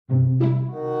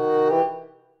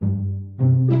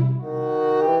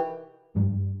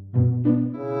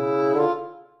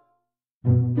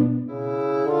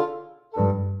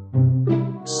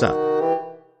Sup.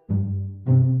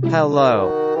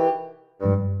 Hello.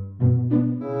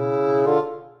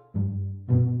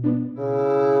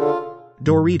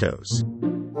 Doritos.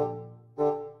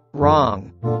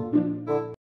 Wrong.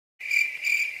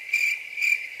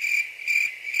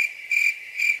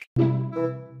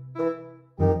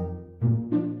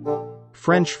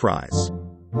 French fries.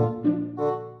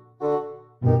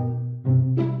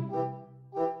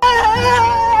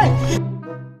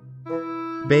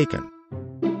 Bacon.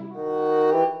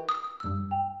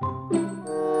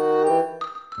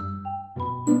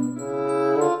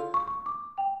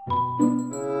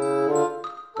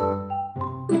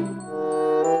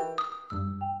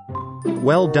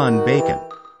 Well done, bacon.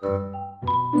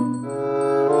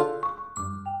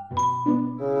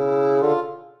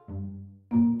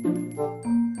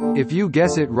 If you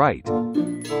guess it right,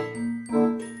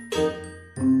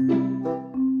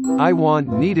 I want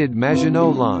needed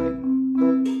Maginot Line.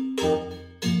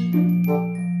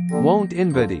 Won't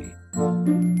invade.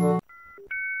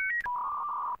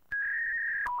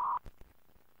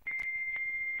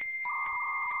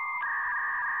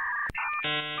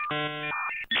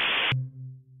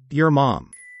 Your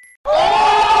mom.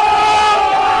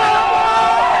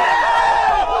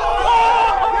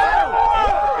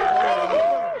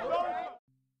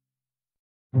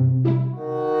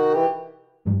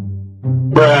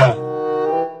 Bruh.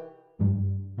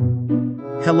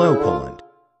 Hello, Poland.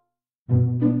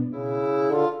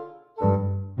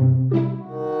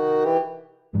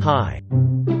 Hi.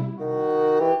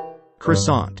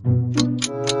 Croissant.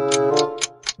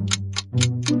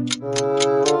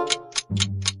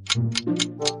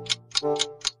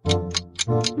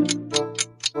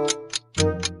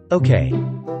 Okay.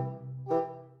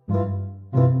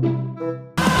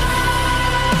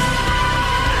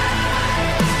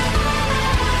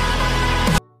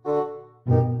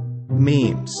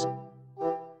 Memes.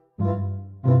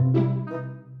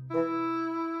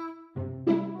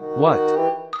 What?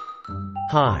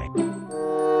 Hi.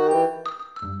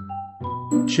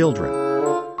 Children.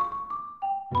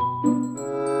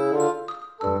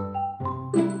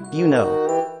 You know.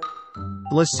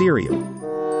 La cereal.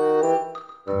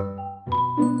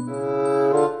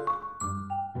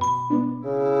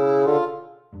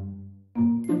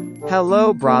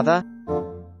 Hello, brother.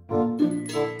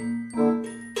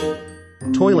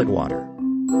 Toilet water.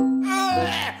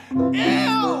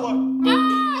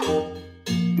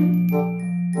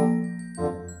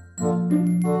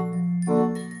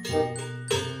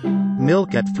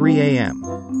 Milk at 3 a.m.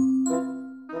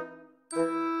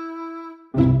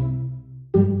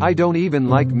 I don't even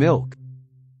like milk.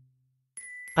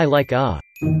 I like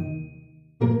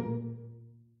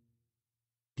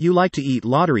You like to eat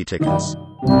lottery tickets.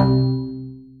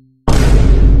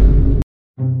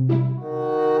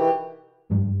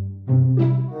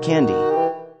 candy.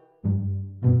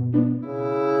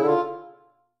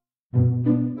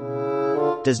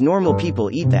 Does normal people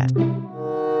eat that?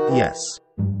 Yes.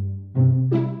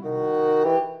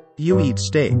 You eat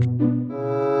steak.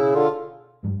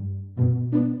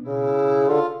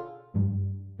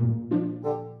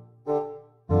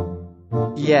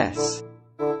 Yes.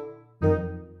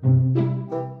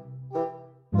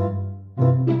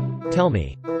 Tell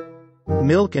me.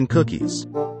 Milk and cookies.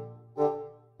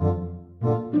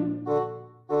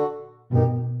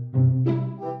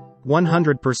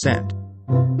 %100.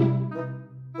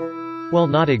 Well,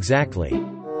 not exactly.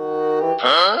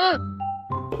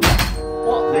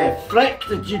 What the frick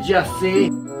did you just say?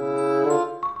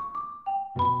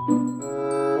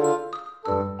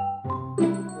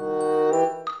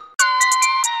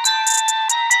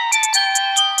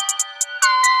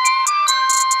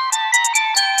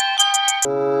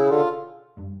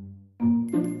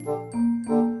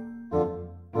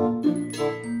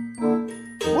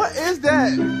 What is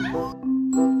that?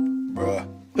 Bruh,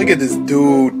 look at this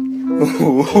dude.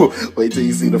 Wait till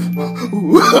you see the.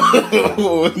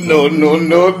 No, no,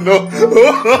 no, no.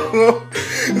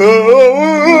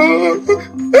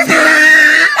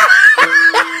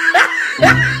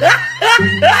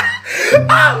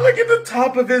 Ah, look at the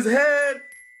top of his head.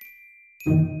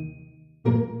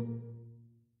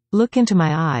 Look into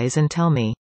my eyes and tell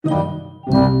me.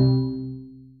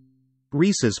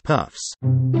 Reese's Puffs.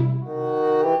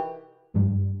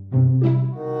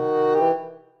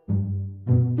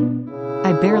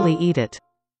 I barely eat it.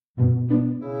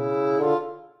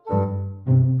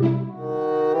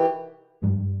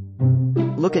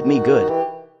 Look at me good.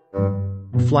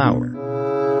 Flour.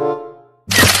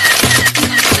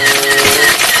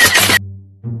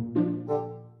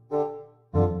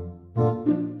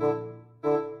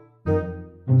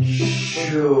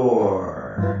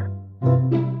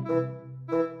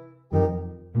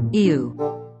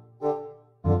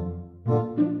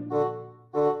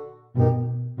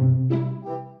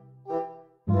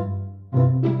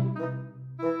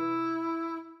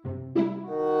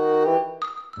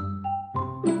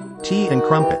 and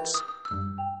crumpets.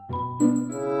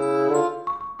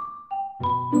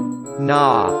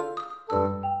 Nah.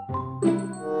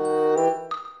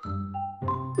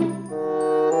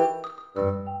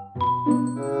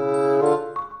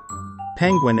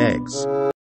 Penguin eggs.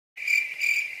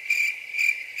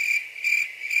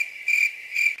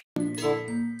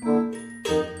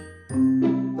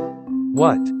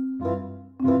 What?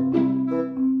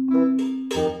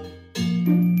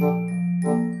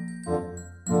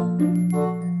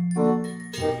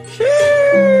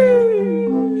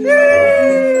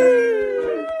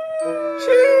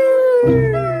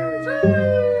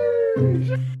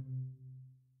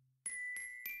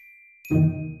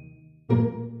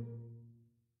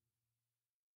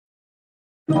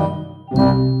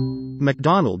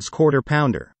 McDonald's Quarter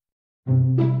Pounder.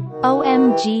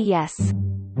 OMG yes.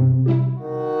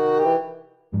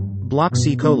 Block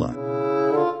C Cola.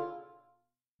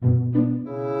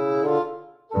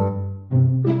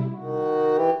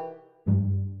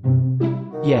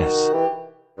 Yes.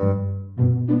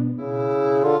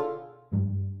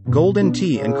 Golden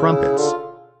tea and crumpets.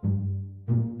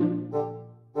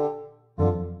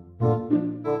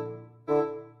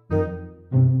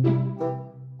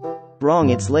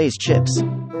 Wrong, it's Lay's chips.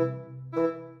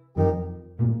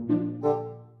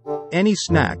 Any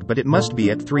snack, but it must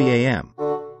be at 3 a.m.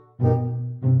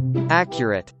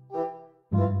 Accurate.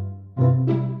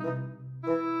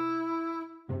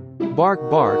 Bark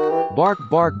bark, bark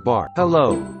bark bark.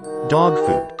 Hello. Dog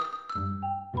food.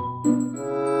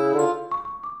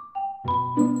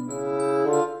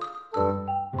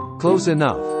 Close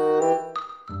enough.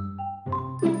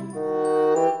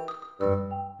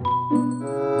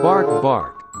 Bark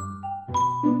bark.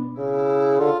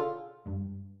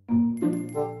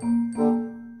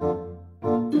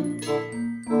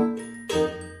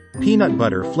 Peanut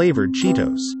butter flavored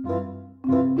Cheetos.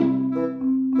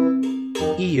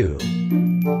 EU.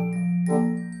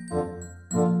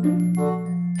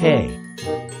 Hey.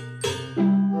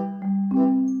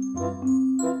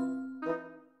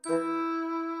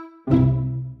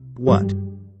 What?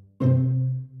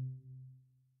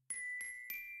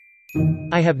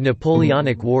 I have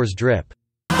Napoleonic Wars drip.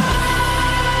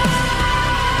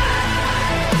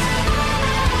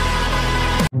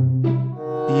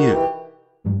 You.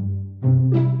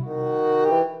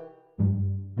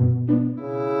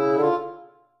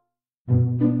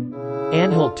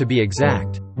 Anhalt to be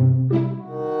exact.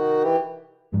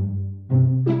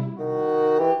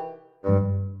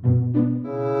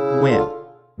 When?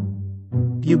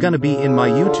 You gonna be in my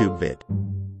YouTube vid?